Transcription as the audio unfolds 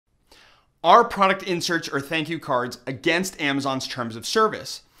Are product inserts or thank you cards against Amazon's terms of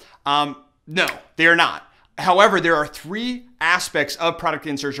service? No, they are not. However, there are three aspects of product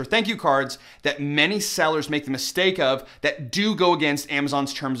inserts or thank you cards that many sellers make the mistake of that do go against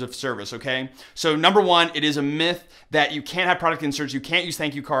Amazon's terms of service, okay? So number one, it is a myth that you can't have product inserts, you can't use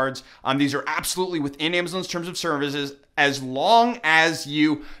thank you cards. These are absolutely within Amazon's terms of services as long as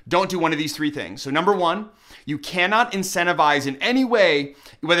you don't do one of these three things. So number one, you cannot incentivize in any way,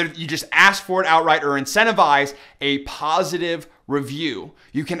 whether you just ask for it outright or incentivize a positive review.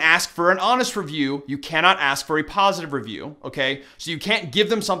 You can ask for an honest review. You cannot ask for a positive review, okay? So you can't give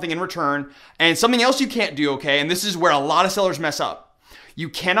them something in return. And something else you can't do, okay? And this is where a lot of sellers mess up. You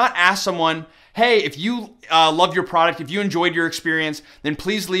cannot ask someone, hey, if you love your product, if you enjoyed your experience, then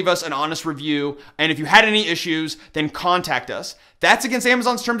please leave us an honest review. And if you had any issues, then contact us. That's against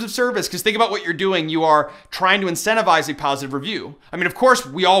Amazon's terms of service, because think about what you're doing. You are trying to incentivize a positive review. I mean, of course,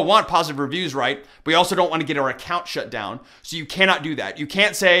 we all want positive reviews, right? But we also don't want to get our account shut down. So you cannot do that. You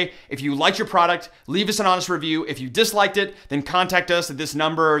can't say, if you liked your product, leave us an honest review. If you disliked it, then contact us at this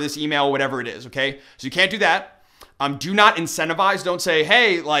number or this email, whatever it is, okay? So you can't do that. Do not incentivize. Don't say,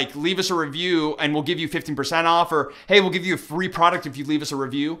 hey, like, leave us a review and we'll give you 15% off, or hey, we'll give you a free product if you leave us a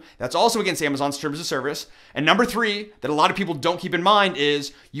review. That's also against Amazon's terms of service. And number three, that a lot of people don't keep in mind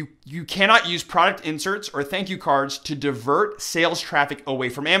is you cannot use product inserts or thank you cards to divert sales traffic away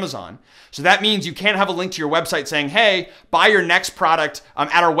from Amazon. So that means you can't have a link to your website saying, hey, buy your next product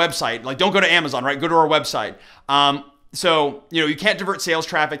at our website. Like, don't go to Amazon, right? Go to our website. So, you can't divert sales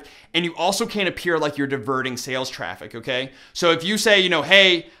traffic, and you also can't appear like you're diverting sales traffic, okay? So if you say,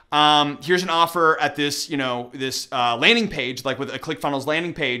 hey, here's an offer at this, this landing page, like with a ClickFunnels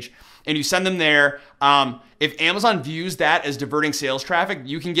landing page, and you send them there, if Amazon views that as diverting sales traffic,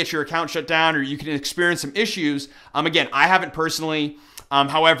 you can get your account shut down or you can experience some issues. Again, I haven't personally.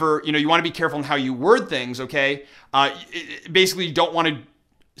 However, you want to be careful in how you word things, okay? Basically, you don't want to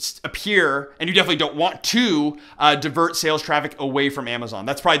appear, and you definitely don't want to divert sales traffic away from Amazon.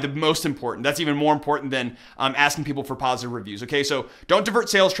 That's probably the most important. That's even more important than asking people for positive reviews. Okay, so don't divert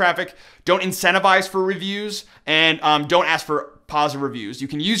sales traffic, don't incentivize for reviews, and don't ask for positive reviews. You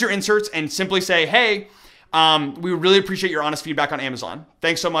can use your inserts and simply say, hey, we really appreciate your honest feedback on Amazon.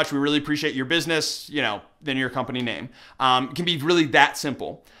 Thanks so much. We really appreciate your business, then your company name. It can be really that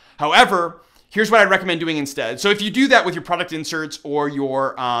simple. However, here's what I'd recommend doing instead. So if you do that with your product inserts or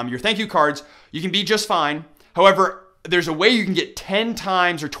your thank you cards, you can be just fine. However, there's a way you can get 10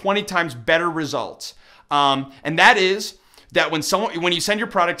 times or 20 times better results. And that is that when you send your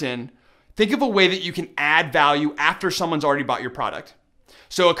product in, think of a way that you can add value after someone's already bought your product.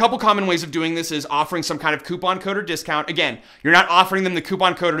 So a couple common ways of doing this is offering some kind of coupon code or discount. Again, you're not offering them the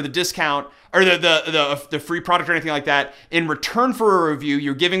coupon code or the discount or the free product or anything like that. In return for a review,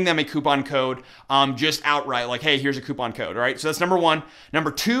 you're giving them a coupon code just outright, like, hey, here's a coupon code, all right? So that's number one.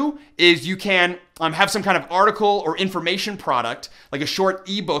 Number two is you can have some kind of article or information product, like a short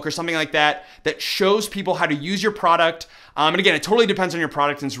ebook or something like that, that shows people how to use your product. And again, it totally depends on your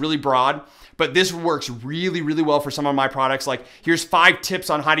product and it's really broad. But this works really, really well for some of my products. Like, here's 5 tips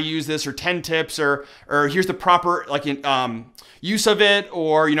on how to use this, or 10 tips, or here's the proper use of it,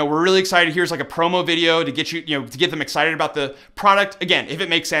 or we're really excited. Here's like a promo video to get you, to get them excited about the product. Again, if it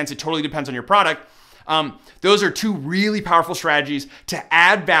makes sense, it totally depends on your product. Those are 2 really powerful strategies to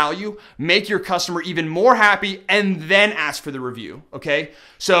add value, make your customer even more happy, and then ask for the review, okay?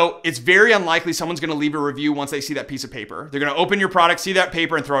 So it's very unlikely someone's gonna leave a review once they see that piece of paper. They're gonna open your product, see that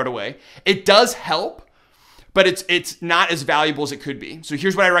paper, and throw it away. It does help, but it's not as valuable as it could be. So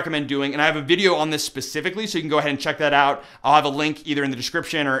here's what I recommend doing, and I have a video on this specifically, so you can go ahead and check that out. I'll have a link either in the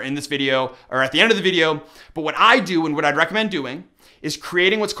description or in this video or at the end of the video. But what I do and what I'd recommend doing is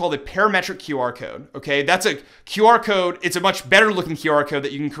creating what's called a parametric QR code, okay? That's a QR code. It's a much better looking QR code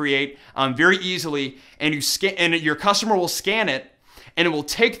that you can create very easily, and your customer will scan it, and it will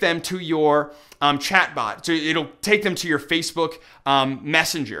take them to your chat bot. So it'll take them to your Facebook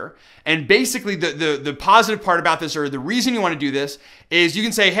Messenger. And basically the positive part about this, or the reason you want to do this, is you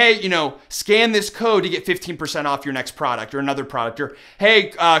can say, hey, scan this code to get 15% off your next product or another product, or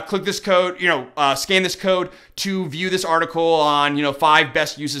hey, click this code, scan this code to view this article on, 5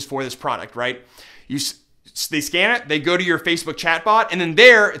 best uses for this product, right? They scan it, they go to your Facebook chatbot, and then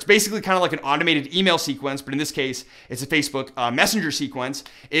there, it's basically kind of like an automated email sequence, but in this case, it's a Facebook Messenger sequence,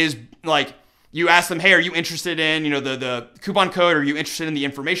 is like, you ask them, hey, are you interested in, the coupon code? Are you interested in the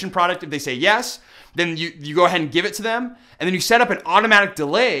information product? If they say yes, then you go ahead and give it to them. And then you set up an automatic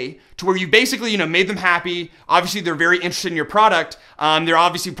delay to where you basically, made them happy. Obviously, they're very interested in your product. They're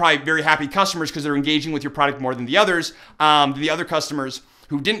obviously probably very happy customers because they're engaging with your product more than the others, the other customers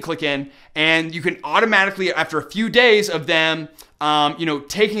who didn't click in, and you can automatically, after a few days of them,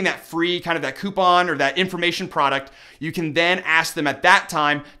 taking that free kind of that coupon or that information product, you can then ask them at that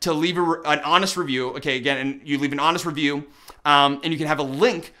time to leave an honest review. Okay, again, and you leave an honest review, and you can have a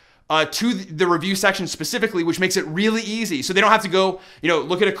link to the review section specifically, which makes it really easy. So they don't have to go,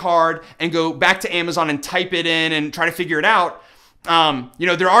 look at a card and go back to Amazon and type it in and try to figure it out.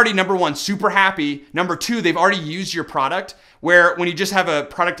 They're already, number one, super happy. Number two, they've already used your product, where when you just have a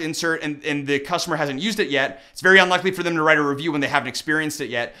product insert and the customer hasn't used it yet, it's very unlikely for them to write a review when they haven't experienced it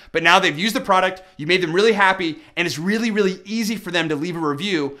yet. But now they've used the product, you made them really happy, and it's really, really easy for them to leave a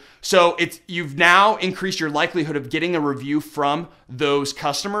review. So you've now increased your likelihood of getting a review from those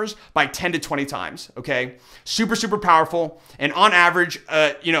customers by 10 to 20 times, okay? Super, super powerful. And on average,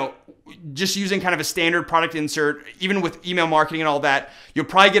 just using kind of a standard product insert, even with email marketing and all that, you'll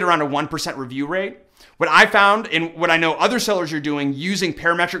probably get around a 1% review rate. What I found and what I know other sellers are doing using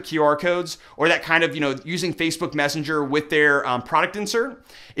parametric QR codes or that kind of, using Facebook Messenger with their product insert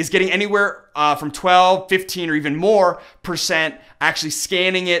is getting anywhere from 12, 15, or even more % actually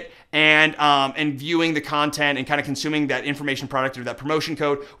scanning it and viewing the content and kind of consuming that information product or that promotion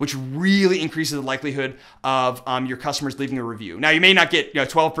code, which really increases the likelihood of your customers leaving a review. Now, you may not get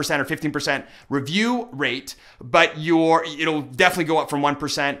 12% or 15% review rate, but it'll definitely go up from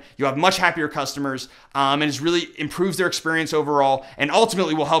 1%. You'll have much happier customers, and it really improves their experience overall, and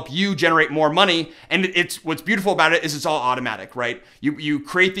ultimately will help you generate more money. And what's beautiful about it is it's all automatic, right? You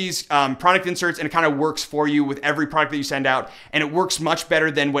create these product inserts, and it kind of works for you with every product that you send out, and it works much better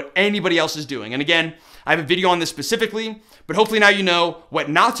than what anybody else is doing. And again, I have a video on this specifically, but hopefully now you know what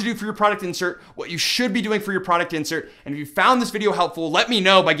not to do for your product insert, what you should be doing for your product insert. And if you found this video helpful, let me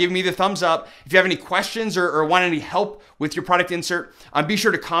know by giving me the thumbs up. If you have any questions or want any help with your product insert, be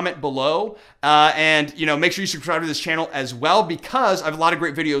sure to comment below, and make sure you subscribe to this channel as well, because I have a lot of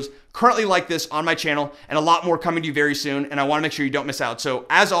great videos currently like this on my channel and a lot more coming to you very soon. And I want to make sure you don't miss out. So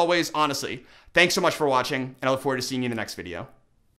as always, honestly, thanks so much for watching, and I look forward to seeing you in the next video.